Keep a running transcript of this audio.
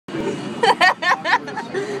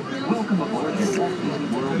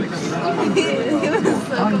he was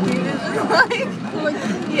so confused. Like,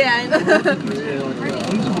 yeah, I know.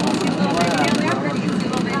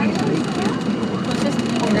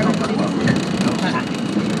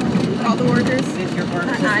 All the workers.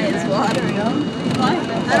 My eye is watering. I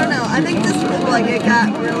don't know. I think this was like it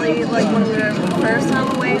got really like when we were first time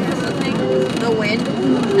away from the thing, the wind,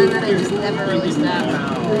 and then it just never really stopped.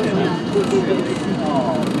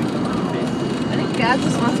 I think God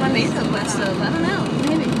just wants my makeup wet, so I don't know.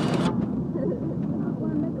 Maybe.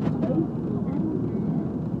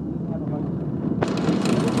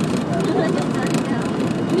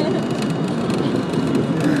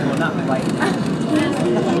 Not quite.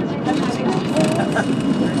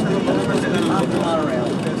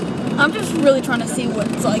 I'm just really trying to see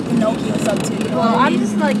what's like Pinocchio's up to. You know Well, I'm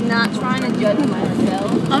just like not trying to judge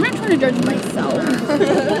myself. I'm not trying to judge myself.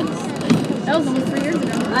 That was almost 3 years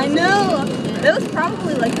ago. I know. That was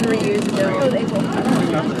probably like 3 years ago. It was April.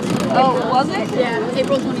 Oh, was it? Yeah,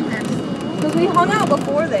 April 21st. Because we hung out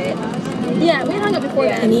before that. Yeah, we hung out before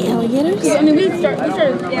that. Any alligators? I mean, we knew each other at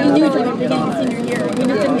the beginning of senior year. We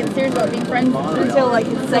just didn't get serious about being friends Until like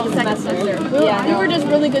the second semester. We were just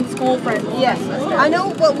really good school friends. Yes, I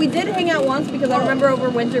know, but we did hang out once because I remember over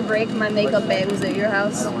winter break my makeup bag was at your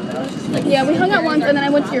house. Yeah, we hung out once, and then I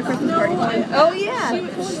went to your Christmas party. Oh yeah.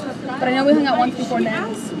 But I know we hung out once before that.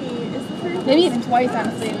 Maybe even twice,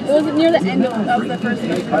 honestly. It was near the end of the first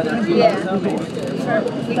semester. Yeah.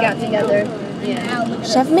 We got together. Yeah.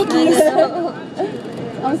 Chef Mickey's.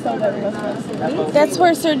 I'm so good with this. That's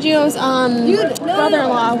where Sergio's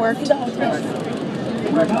brother-in-law worked. You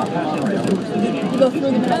go through the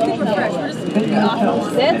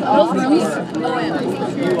That's all rooms.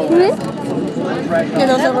 Yeah,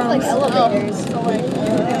 those are Like rooms. elevators.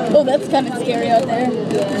 Oh, that's kind of scary out there.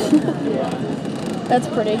 That's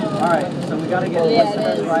pretty. Alright, so we gotta get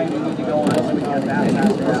listeners right. We need to go on so we can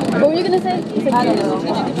What were you gonna say? I don't know.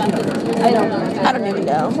 I don't know. I don't even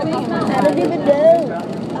know. I don't even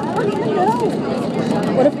know.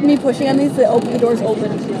 What if me pushing on these, the doors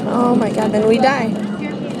open? Oh my god, then we die.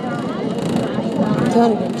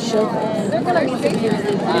 Don't show.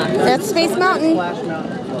 That's Space Mountain.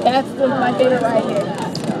 That's my favorite ride here.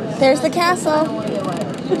 There's the castle.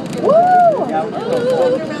 Woo!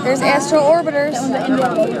 There's Astro Orbiters.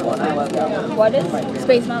 What is?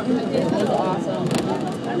 Space Mountain. It's awesome.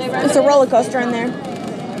 It's a roller coaster in there.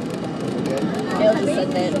 Dale just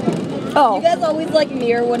said that. Oh. You guys always like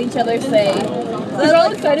mirror what each other say. We're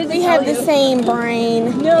all excited to We have tell the you. same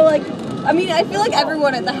brain. No, like, I mean, I feel like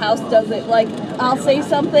everyone at the house does it. Like, I'll say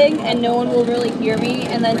something and no one will really hear me,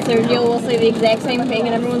 and then Sergio will say the exact same thing,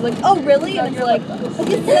 and everyone's like, "Oh, really?" And it's like, "I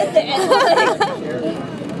just said that."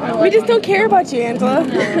 We just don't care about you, Angela.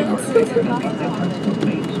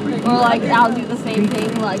 Or like, I'll do the same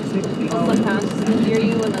thing, like, I'll subconsciously hear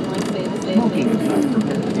you, and then like say the same thing.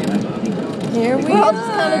 Here we We're all just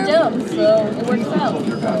kind are. of dumb, so it works out.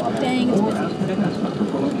 Dang, it's busy.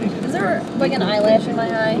 Is there like an eyelash in my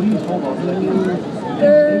eye?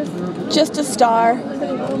 There's just a star. Ladies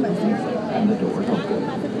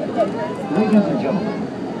and gentlemen,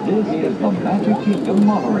 this is the Magic Kingdom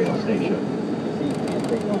Monorail Station.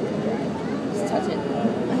 Just touch it.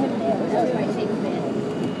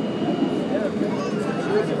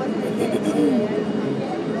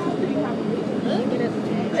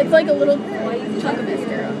 It's like a little chunk of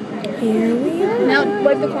mascara. Here we are. Now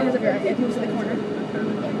wipe the corners of your eye. It moves to the corner.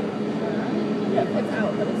 It's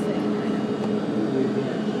out, but it's there.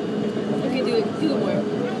 Okay, do it more.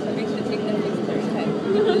 Make sure to take that next time.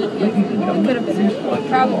 Ladies and gentlemen,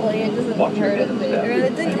 Probably, it doesn't hurt a bit. Or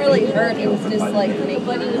it didn't really hurt, it was just like making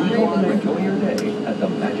please also enjoy your day at the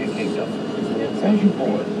Magic Kingdom. As you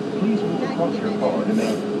board, please move across your car to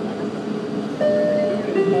make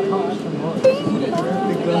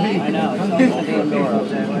I know.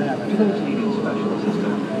 Facilitating special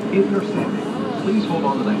assistance. If you're standing, please hold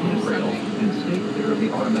on to the handrail and stay clear of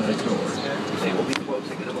the automatic doors. They will be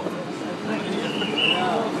closing in a moment.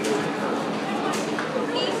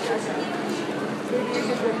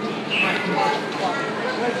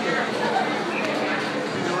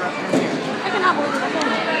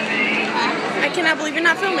 I cannot believe you're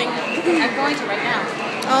not filming. I'm going to right now.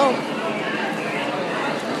 Oh.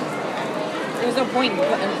 There's no point in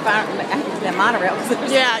putting the monorail.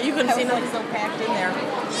 Yeah, you couldn't see nothing. So packed in there.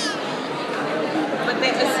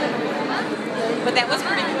 But that was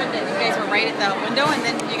pretty good that you guys were right at the window and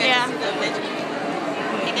then you guys see the magic.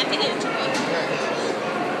 Hang on to it.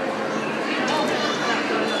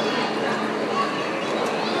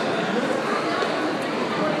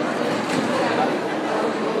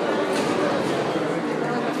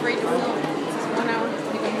 I'm afraid to film. It's just 1 hour,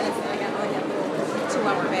 25 minutes, and I got like a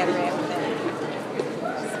 2-hour battery after that.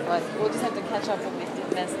 catch up what we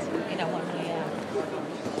missed, you know,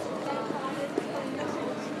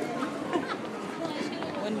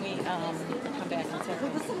 when we come back and take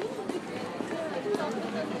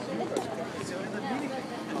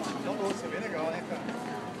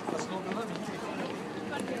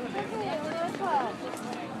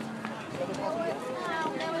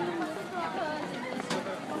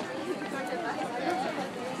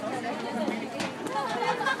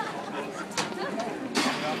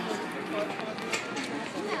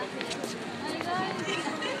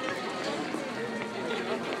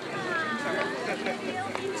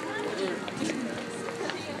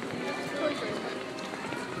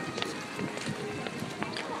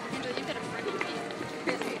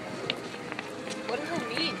What does that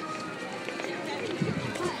mean?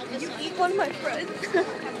 You eat one of my friends?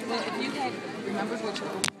 Well, if you had remembered what your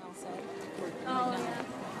email said. Oh, yeah.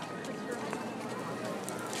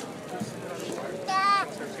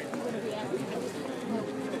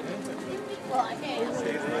 Well, I can't.